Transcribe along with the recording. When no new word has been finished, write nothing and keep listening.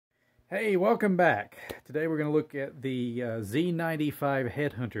Hey, welcome back. Today we're going to look at the Z-95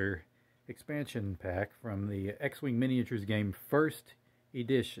 Headhunter expansion pack from the X-Wing Miniatures game First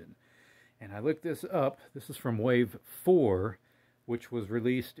Edition. And I looked this up. This is from Wave 4, which was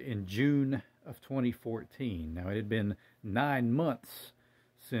released in June of 2014. Now, it had been 9 months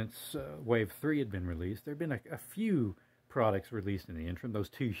since Wave 3 had been released. There had been a few products released in the interim. Those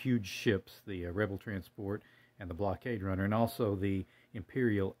two huge ships, the Rebel Transport and the Blockade Runner, and also the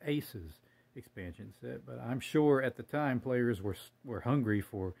Imperial Aces expansion set. But I'm sure at the time players were hungry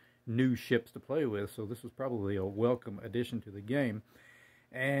for new ships to play with, so this was probably a welcome addition to the game.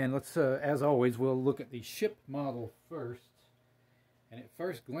 And let's, as always, we'll look at the ship model first. And at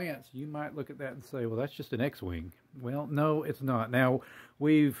first glance, you might look at that and say, well, that's just an X-Wing. Well, no, it's not. Now,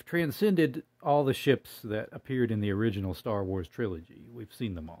 we've transcended all the ships that appeared in the original Star Wars trilogy. We've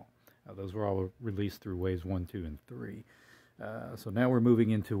seen them all. Those were all released through Waves 1, 2, and 3. So now we're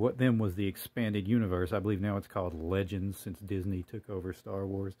moving into what then was the expanded universe. I believe now it's called Legends, since Disney took over Star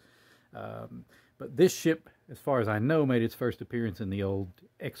Wars. But this ship, as far as I know, made its first appearance in the old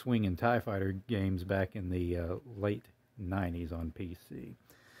X-Wing and TIE Fighter games back in the late 90s on PC.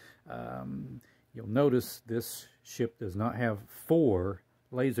 You'll notice this ship does not have 4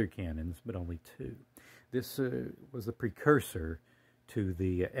 laser cannons, but only 2. This was the precursor to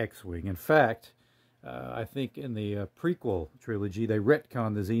the X-Wing. In fact, I think in the prequel trilogy, they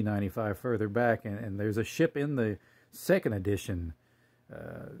retconned the Z-95 further back, and there's a ship in the second edition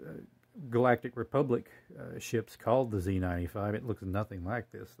Galactic Republic ships called the Z-95. It looks nothing like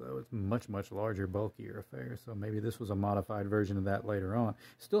this, though. It's much, much larger, bulkier affair, so maybe this was a modified version of that later on.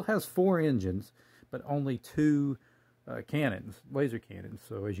 Still has 4 engines, but only 2 cannons, laser cannons,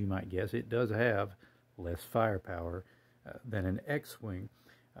 so as you might guess, it does have less firepower than an X-Wing.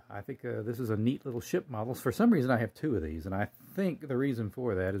 I think this is a neat little ship model. For some reason, I have 2 of these, and I think the reason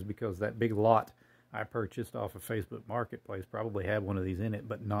for that is because that big lot I purchased off of Facebook Marketplace probably had one of these in it,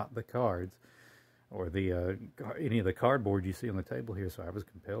 but not the cards or the any of the cardboard you see on the table here. So I was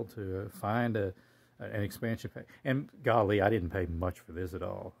compelled to find an expansion pack. And golly, I didn't pay much for this at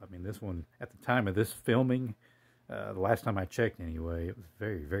all. I mean, this one, at the time of this filming, the last time I checked anyway, it was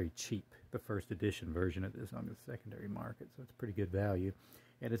very, very cheap. The first edition version of this on the secondary market, so it's pretty good value.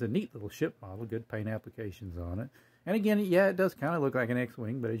 And it's a neat little ship model, good paint applications on it. And again, yeah, it does kind of look like an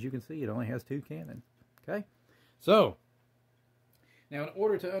X-Wing, but as you can see, it only has 2 cannons. Okay? So, now in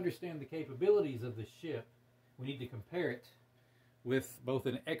order to understand the capabilities of the ship, we need to compare it with both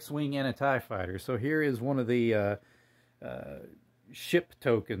an X-Wing and a TIE Fighter. So here is one of the ship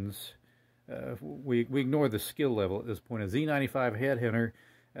tokens. We ignore the skill level at this point. A Z-95 Headhunter,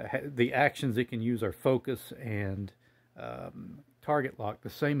 the actions it can use are focus and target lock, the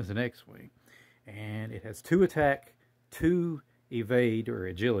same as an X-Wing. And it has 2 attack, 2 evade or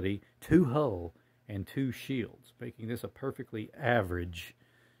agility, 2 hull, and 2 shields, making this a perfectly average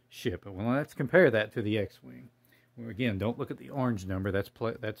ship. Well, let's compare that to the X-Wing. Well, again, don't look at the orange number. That's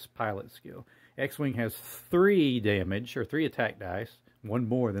pilot skill. X-Wing has 3 damage, or 3 attack dice, 1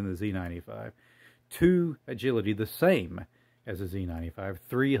 more than the Z-95. 2 agility, the same as a Z-95.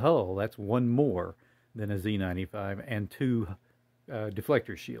 3 hull, that's 1 more than a Z-95. And 2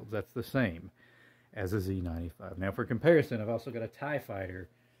 deflector shields, that's the same as a Z-95. Now, for comparison, I've also got a TIE Fighter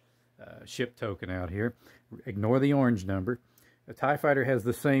ship token out here. Ignore the orange number. A TIE Fighter has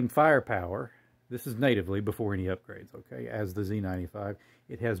the same firepower. This is natively before any upgrades, okay, as the Z-95.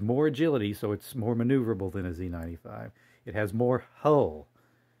 It has more agility, so it's more maneuverable than a Z-95. It has more hull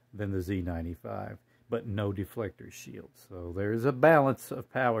than the Z-95, but no deflector shields. So there's a balance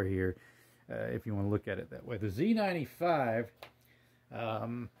of power here, if you want to look at it that way. The Z-95,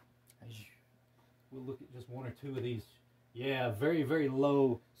 we'll look at just 1 or 2 of these. Yeah, very, very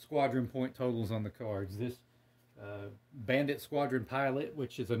low squadron point totals on the cards. This Bandit Squadron Pilot,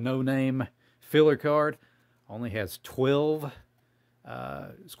 which is a no-name filler card, only has 12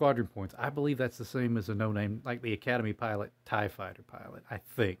 squadron points. I believe that's the same as a no-name, like the Academy Pilot, TIE Fighter Pilot, I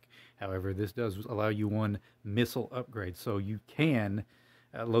think. However, this does allow you 1 missile upgrade, so you can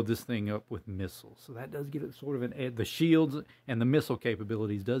load this thing up with missiles. So that does give it sort of an edge. The shields and the missile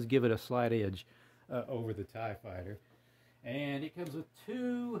capabilities does give it a slight edge over the TIE Fighter. And it comes with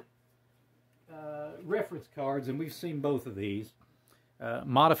 2 reference cards, and we've seen both of these.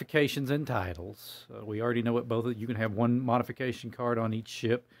 Modifications and titles. We already know what both of you can have 1 modification card on each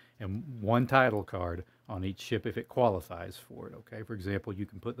ship and 1 title card on each ship if it qualifies for it. Okay, for example, you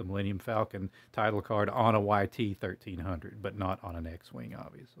can put the Millennium Falcon title card on a YT 1300, but not on an X-Wing,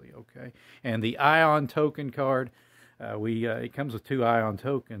 obviously. Okay, and the Ion token card, it comes with 2 Ion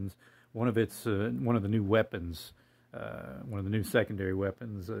tokens. One of the new weapons one of the new secondary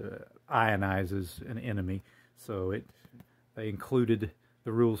weapons, ionizes an enemy. So they included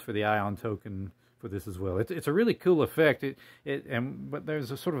the rules for the ion token for this as well. It's a really cool effect. But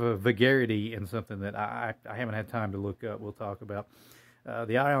there's a sort of a vulgarity in something that I haven't had time to look up. We'll talk about.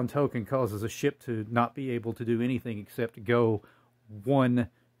 The ion token causes a ship to not be able to do anything except go one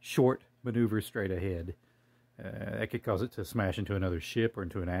short maneuver straight ahead. That could cause it to smash into another ship or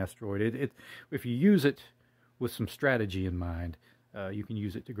into an asteroid. If you use it with some strategy in mind, you can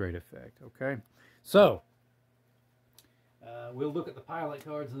use it to great effect. Okay, so we'll look at the pilot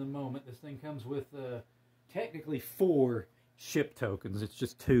cards in a moment. This thing comes with technically 4 ship tokens. It's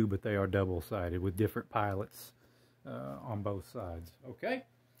just 2, but they are double-sided with different pilots on both sides. Okay,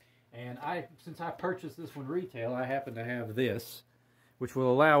 and since I purchased this one retail, I happen to have this, which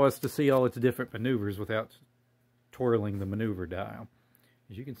will allow us to see all its different maneuvers without twirling the maneuver dial.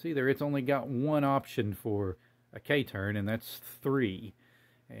 As you can see there, it's only got one option for a K-turn, and that's 3.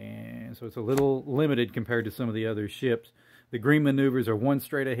 And so it's a little limited compared to some of the other ships. The green maneuvers are 1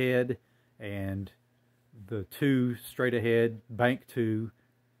 straight ahead, and the 2 straight ahead, bank 2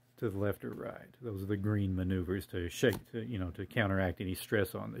 to the left or right. Those are the green maneuvers to to counteract any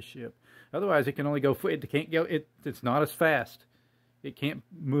stress on the ship. Otherwise, it can only go. It can't go. It's not as fast. It can't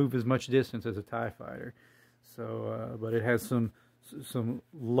move as much distance as a TIE fighter. So, but it has some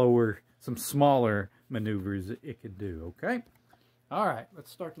smaller maneuvers it can do. Okay. All right.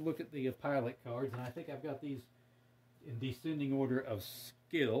 Let's start to look at the pilot cards, and I think I've got these in descending order of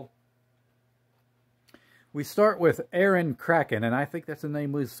skill. We start with Aaron Kraken, and I think that's a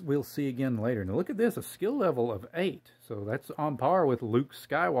name we'll see again later. Now look at this, a skill level of 8. So that's on par with Luke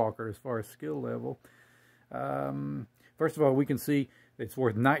Skywalker as far as skill level. First of all, we can see it's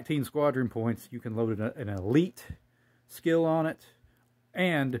worth 19 squadron points. You can load an elite skill on it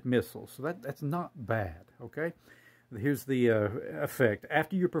and missiles. So that's not bad, okay? Here's the effect.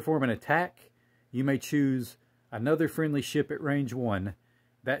 After you perform an attack, you may choose another friendly ship at range 1.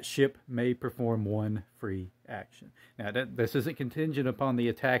 That ship may perform 1 free action. Now, this isn't contingent upon the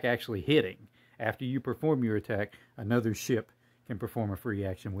attack actually hitting. After you perform your attack, another ship can perform a free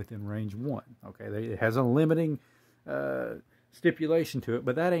action within range 1. Okay, it has a limiting stipulation to it,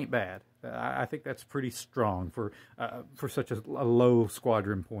 but that ain't bad. I think that's pretty strong for such a low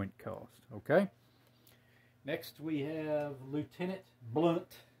squadron point cost. Okay. Next, we have Lieutenant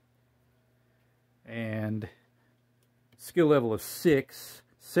Blunt, and skill level of 6.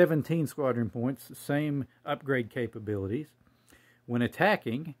 17 squadron points, same upgrade capabilities. When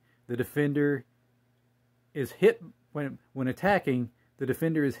attacking, the defender is hit. When attacking, the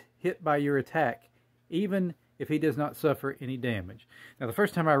defender is hit by your attack, even if he does not suffer any damage. Now, the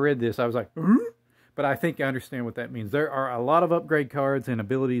first time I read this, I was like, but I think I understand what that means. There are a lot of upgrade cards and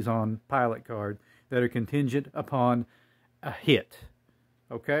abilities on pilot card that are contingent upon a hit.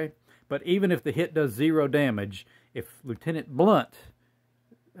 Okay, but even if the hit does 0 damage, if Lieutenant Blunt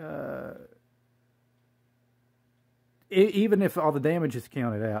even if all the damage is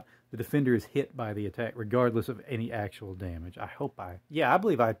counted out, the defender is hit by the attack, regardless of any actual damage. I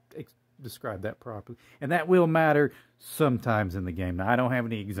believe I described that properly. And that will matter sometimes in the game. Now, I don't have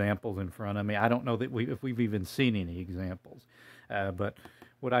any examples in front of me. I don't know that if we've even seen any examples. But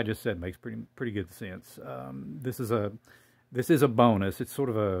what I just said makes pretty good sense. This is a bonus. It's sort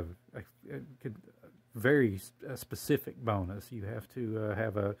of a very specific bonus. You have to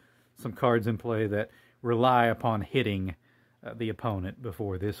have some cards in play that rely upon hitting the opponent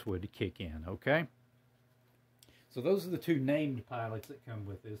before this would kick in, okay? So those are the 2 named pilots that come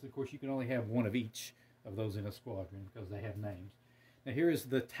with this. Of course, you can only have 1 of each of those in a squadron because they have names. Now here is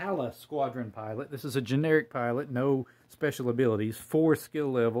the Tala Squadron pilot. This is a generic pilot, no special abilities, 4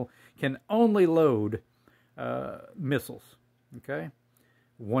 skill level, can only load missiles, okay?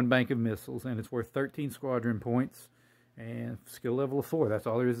 1 bank of missiles, and it's worth 13 squadron points and skill level of 4. That's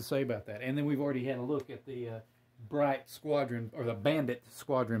all there is to say about that. And then we've already had a look at the Bright Squadron, or the Bandit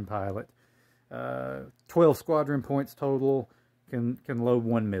Squadron pilot. 12 squadron points total, can load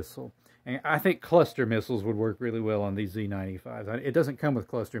 1 missile. And I think cluster missiles would work really well on these Z-95s. It doesn't come with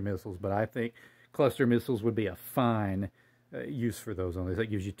cluster missiles, but I think cluster missiles would be a fine use for those on this. That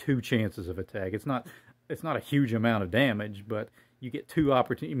gives you 2 chances of attack. It's not a huge amount of damage, but you get 2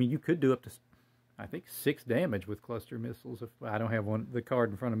 opportunities. I mean, you could do up to, I think, 6 damage with cluster missiles. If I don't have the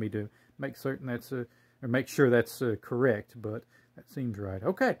card in front of me to make certain or make sure that's correct, but that seems right.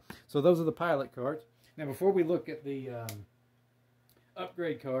 Okay, so those are the pilot cards. Now, before we look at the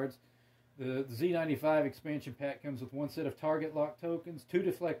upgrade cards, the Z-95 expansion pack comes with 1 set of target lock tokens, 2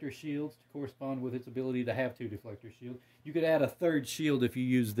 deflector shields to correspond with its ability to have 2 deflector shields. You could add a 3rd shield if you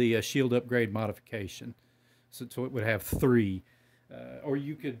use the shield upgrade modification. so it would have 3. Or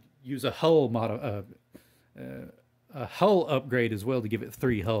you could use a hull upgrade as well to give it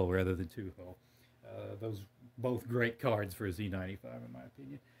 3 hull rather than 2 hull. Those both great cards for a Z-95 in my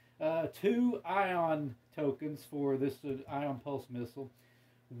opinion. 2 ion tokens for this ion pulse missile,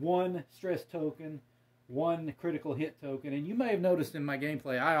 1 stress token, 1 critical hit token. And you may have noticed in my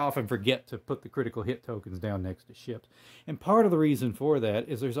gameplay, I often forget to put the critical hit tokens down next to ships. And part of the reason for that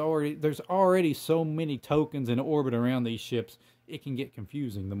is there's already so many tokens in orbit around these ships, it can get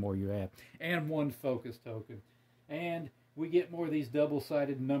confusing the more you add. And 1 focus token. And we get more of these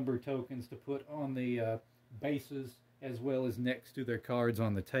double-sided number tokens to put on the bases as well as next to their cards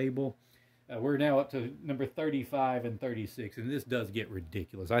on the table. We're now up to number 35 and 36, and this does get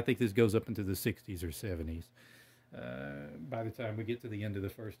ridiculous. I think this goes up into the 60s or 70s by the time we get to the end of the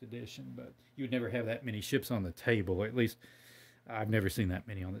first edition, but you'd never have that many ships on the table, or at least I've never seen that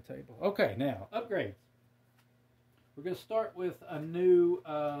many on the table. Okay, now, upgrades. We're going to start with a new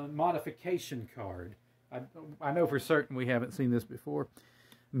modification card. I know for certain we haven't seen this before.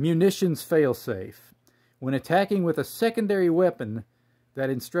 Munitions failsafe. When attacking with a secondary weapon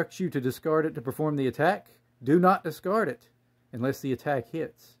that instructs you to discard it to perform the attack, do not discard it unless the attack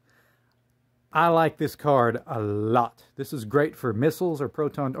hits. I like this card a lot. This is great for missiles or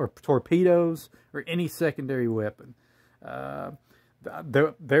proton or torpedoes or any secondary weapon.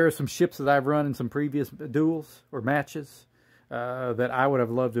 There are some ships that I've run in some previous duels or matches that I would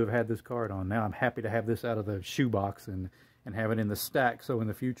have loved to have had this card on. Now I'm happy to have this out of the shoebox and have it in the stack, so in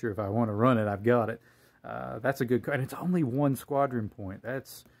the future if I want to run it, I've got it. That's a good card. And it's only 1 squadron point.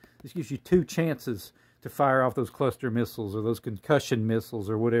 This gives you 2 chances to fire off those cluster missiles or those concussion missiles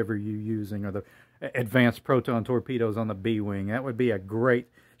or whatever you're using, or the advanced proton torpedoes on the B-wing. That would be a great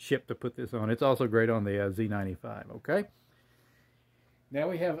ship to put this on. It's also great on the Z-95, okay? Now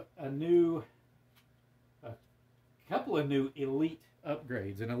we have a couple of new elite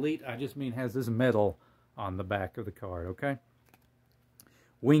upgrades. And elite, I just mean has this medal on the back of the card, okay?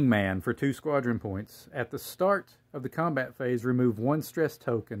 Wingman for 2 squadron points. At the start of the combat phase, remove 1 stress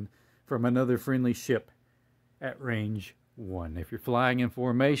token from another friendly ship at range 1. If you're flying in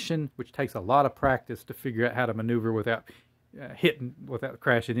formation, which takes a lot of practice to figure out how to maneuver without without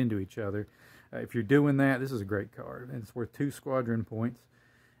crashing into each other, if you're doing that, this is a great card. And it's worth 2 squadron points.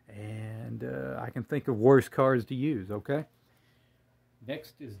 And I can think of worse cards to use, okay?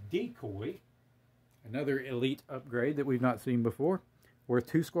 Next is Decoy, another elite upgrade that we've not seen before. Worth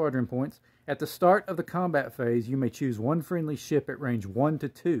 2 squadron points. At the start of the combat phase, you may choose 1 friendly ship at range 1 to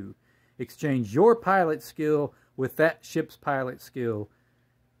 2. Exchange your pilot skill with that ship's pilot skill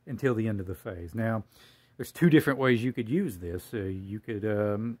until the end of the phase. Now, there's 2 different ways you could use this. You could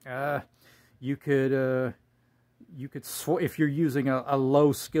if you're using a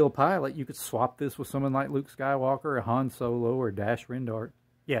low skill pilot, you could swap this with someone like Luke Skywalker or Han Solo or Dash Rendar.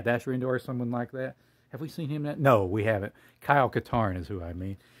 Yeah, Dash Rendar or someone like that. Have we seen him? No, we haven't. Kyle Katarn is who I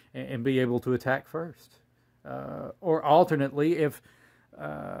mean. And be able to attack first. Or alternately, if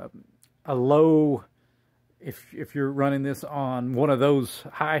if you're running this on one of those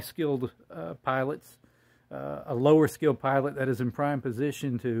high-skilled pilots, a lower-skilled pilot that is in prime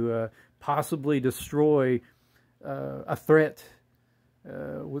position to possibly destroy a threat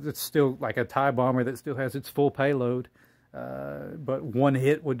with it's still like a TIE bomber that still has its full payload, but 1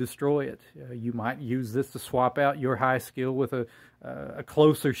 hit would destroy it. You might use this to swap out your high skill with a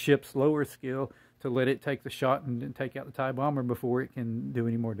closer ship's lower skill to let it take the shot and take out the TIE bomber before it can do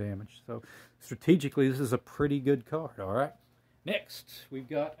any more damage. So strategically, this is a pretty good card, all right? Next, we've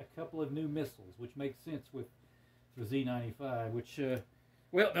got a couple of new missiles, which makes sense with the Z-95, which,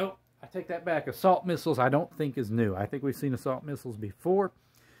 well, no, I take that back. Assault missiles I don't think is new. I think we've seen assault missiles before.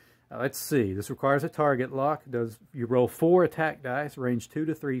 Let's see. This requires a target lock. You roll 4 attack dice, range 2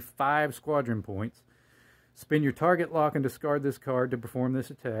 to 3, 5 squadron points. Spin your target lock and discard this card to perform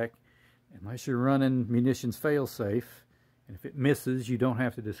this attack, unless you're running munitions failsafe. And if it misses, you don't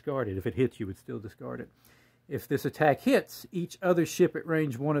have to discard it. If it hits, you would still discard it. If this attack hits, each other ship at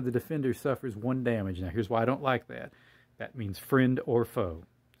range 1 of the defender suffers 1 damage. Now, here's why I don't like that. That means friend or foe.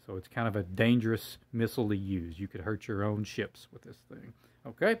 So it's kind of a dangerous missile to use. You could hurt your own ships with this thing.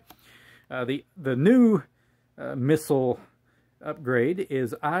 Okay? The new missile upgrade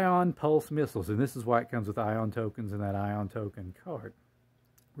is Ion Pulse Missiles. And this is why it comes with Ion tokens and that Ion token card.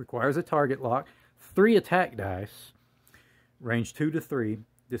 Requires a target lock, 3 attack dice, range 2 to 3.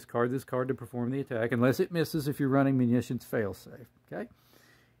 Discard this card to perform the attack, unless it misses if you're running munitions failsafe. Okay?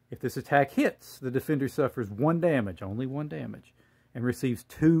 If this attack hits, the defender suffers 1 damage, only 1 damage, and receives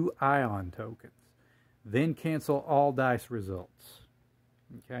 2 Ion tokens. Then cancel all dice results.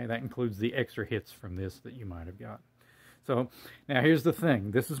 Okay, that includes the extra hits from this that you might have gotten. So, now here's the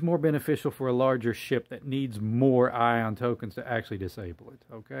thing. This is more beneficial for a larger ship that needs more ion tokens to actually disable it,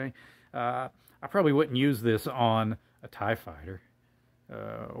 okay? I probably wouldn't use this on a TIE fighter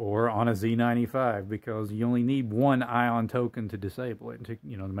or on a Z-95 because you only need one ion token to disable it, and to,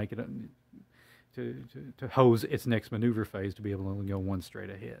 you know, to make it, to hose its next maneuver phase to be able to only go one straight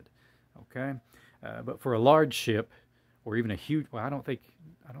ahead, okay? But for a large ship, or even a huge, well, I don't think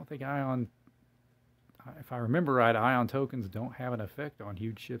ion, if I remember right, ion tokens don't have an effect on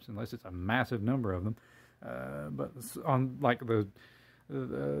huge ships unless it's a massive number of them. But on like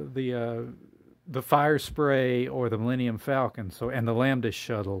the Fire Spray or the Millennium Falcon, so, and the Lambda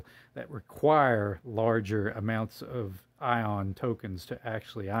Shuttle, that require larger amounts of ion tokens to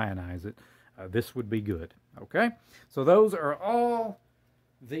actually ionize it, this would be good. Okay, so those are all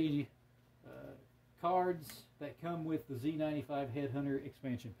the cards that come with the Z-95 Headhunter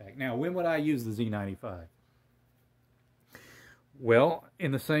expansion pack. Now, when would I use the Z-95? Well,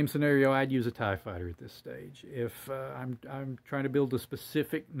 in the same scenario, I'd use a TIE fighter at this stage. If I'm trying to build a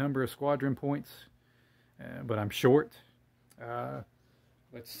specific number of squadron points, but I'm short,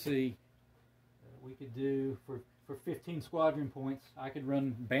 let's see, we could do, for 15 squadron points, I could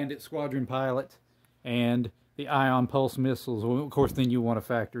run Bandit Squadron Pilot and the Ion Pulse Missiles. Well, of course, then you want to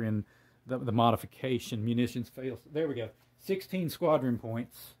factor in the modification, munitions fails. There we go. 16 squadron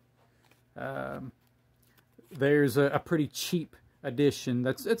points. There's a pretty cheap addition.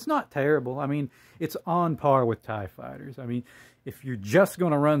 It's not terrible. I mean, it's on par with TIE fighters. I mean, if you're just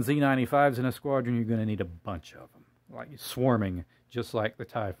going to run Z-95s in a squadron, you're going to need a bunch of them, like swarming, just like the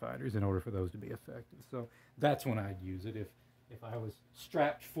TIE fighters, in order for those to be effective. So that's when I'd use it. If I was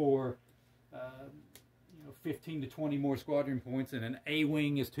strapped for 15 to 20 more squadron points, and an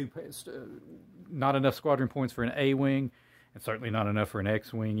A-wing is not enough squadron points for an A-wing, and certainly not enough for an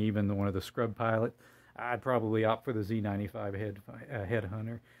X-wing, even one of the scrub pilots, I'd probably opt for the Z-95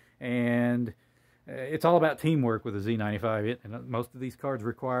 Headhunter. And it's all about teamwork with the Z-95. And most of these cards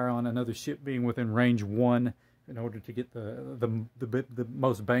require on another ship being within range 1 in order to get the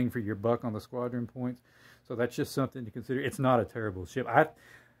most bang for your buck on the squadron points. So that's just something to consider. It's not a terrible ship.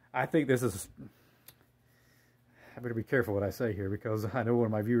 I think this is... I better be careful what I say here, because I know one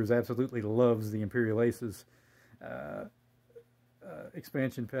of my viewers absolutely loves the Imperial Aces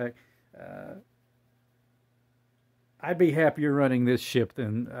expansion pack. I'd be happier running this ship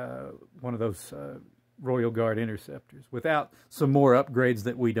than one of those Royal Guard Interceptors without some more upgrades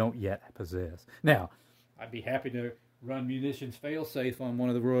that we don't yet possess. Now, I'd be happy to run munitions failsafe on one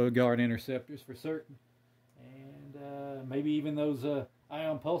of the Royal Guard Interceptors for certain. And maybe even those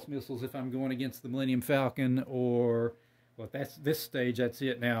Ion Pulse Missiles if I'm going against the Millennium Falcon, or, well, if that's this stage, that's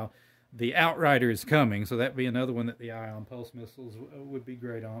it. Now, the Outrider is coming, so that'd be another one that the Ion Pulse Missiles would be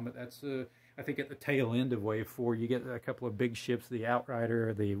great on, but that's, I think, at the tail end of Wave 4, you get a couple of big ships, the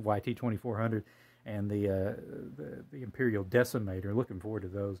Outrider, the YT-2400, and the Imperial Decimator. Looking forward to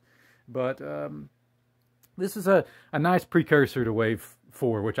those. But this is a nice precursor to Wave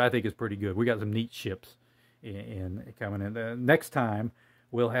 4, which I think is pretty good. We got some neat ships coming in. Next time,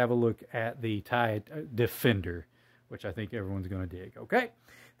 we'll have a look at the TIE Defender, which I think everyone's going to dig. Okay?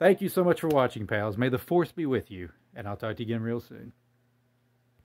 Thank you so much for watching, pals. May the Force be with you, and I'll talk to you again real soon.